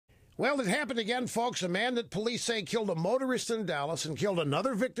Well, it happened again, folks. A man that police say killed a motorist in Dallas and killed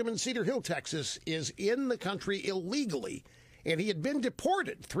another victim in Cedar Hill, Texas, is in the country illegally, and he had been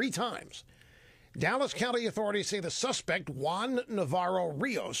deported 3 times. Dallas County authorities say the suspect, Juan Navarro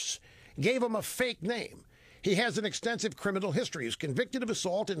Rios, gave him a fake name. He has an extensive criminal history. He was convicted of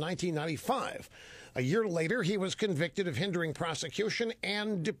assault in 1995. A year later, he was convicted of hindering prosecution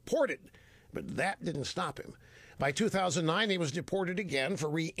and deported. But that didn't stop him. By 2009, he was deported again for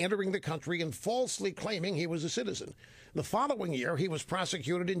re-entering the country and falsely claiming he was a citizen. The following year, he was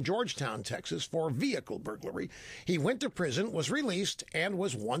prosecuted in Georgetown, Texas, for vehicle burglary. He went to prison, was released, and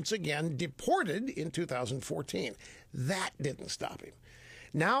was once again deported in 2014. That didn't stop him.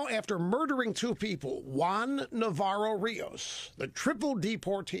 Now, after murdering 2 people, Juan Navarro Rios, the triple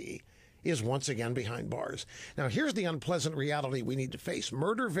deportee, is once again behind bars. Now, here's the unpleasant reality we need to face.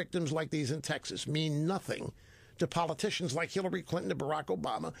 Murder victims like these in Texas mean nothing to politicians like Hillary Clinton and Barack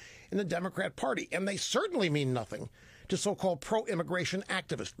Obama and the Democrat Party, and they certainly mean nothing to so-called pro-immigration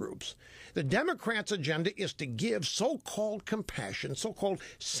activist groups. The Democrats' agenda is to give so-called compassion, so-called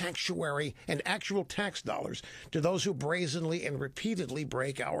sanctuary, and actual tax dollars to those who brazenly and repeatedly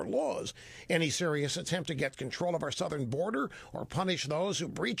break our laws. Any serious attempt to get control of our southern border or punish those who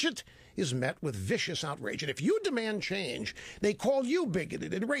breach it is met with vicious outrage. And if you demand change, they call you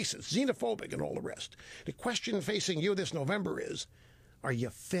bigoted and racist, xenophobic, and all the rest. The question facing you this November is, are you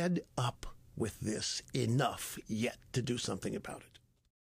fed up with this enough yet to do something about it?